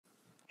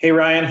Hey,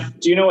 Ryan,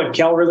 do you know what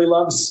Kel really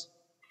loves?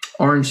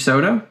 Orange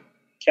soda?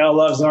 Kel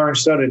loves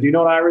orange soda. Do you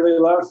know what I really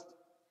love?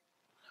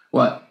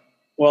 What?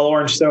 Well,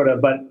 orange soda,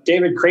 but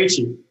David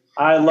Krejci.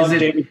 I love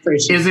David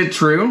Krejci. Is it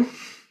true?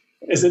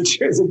 Is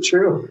it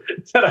true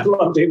that I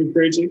love David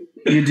Krejci?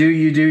 You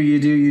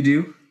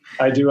do.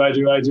 I do.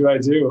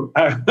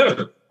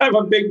 I'm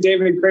a big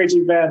David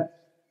Krejci fan.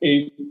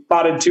 He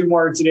spotted two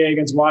more today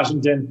against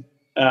Washington.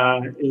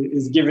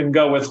 His give and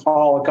go with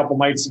Hall a couple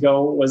nights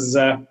ago was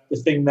the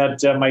thing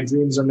that my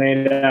dreams are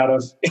made out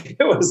of. It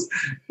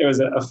was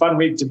a fun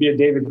week to be a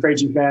David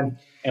Krejci fan,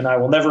 and I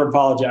will never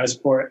apologize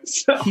for it.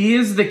 So. He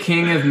is the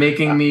king of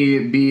making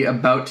me be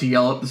about to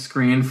yell at the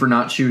screen for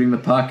not shooting the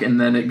puck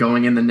and then it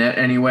going in the net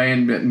anyway,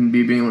 and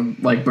be being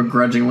like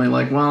begrudgingly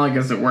like, well, I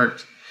guess it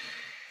worked.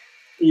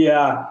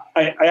 Yeah,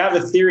 I have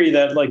a theory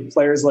that like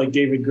players like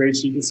David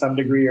Krejci to some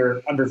degree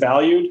are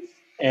undervalued,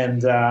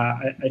 and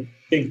I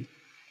think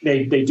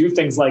they do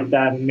things like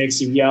that and makes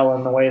you yell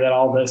in the way that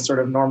all the sort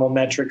of normal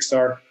metrics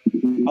are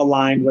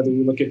aligned, whether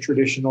you look at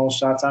traditional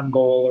shots on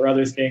goal or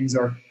other things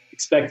or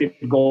expected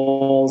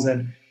goals.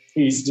 And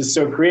he's just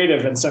so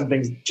creative, and some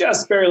things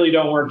just barely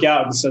don't work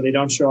out, and so they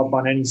don't show up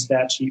on any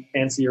stat sheet,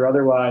 fancy or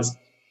otherwise.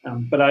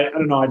 But I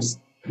don't know.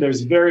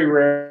 There's very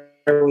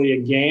rarely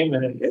a game,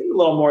 and a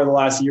little more the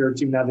last year or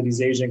two now that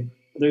he's aging.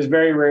 There's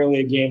very rarely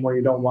a game where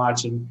you don't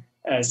watch and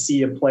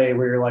see a play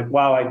where you're like,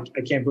 wow,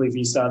 I can't believe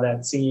he saw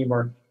that seam,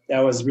 or that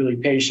was really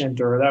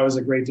patient, or that was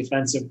a great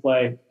defensive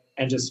play,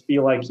 and just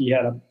feel like he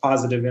had a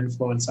positive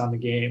influence on the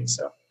game.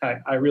 So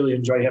I really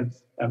enjoy him.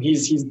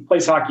 He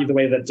plays hockey the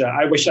way that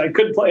I wish I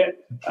could play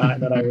it,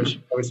 and that I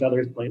wish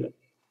others played it.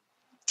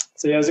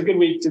 So yeah, it was a good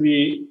week to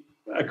be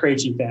a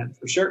Krejci fan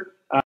for sure.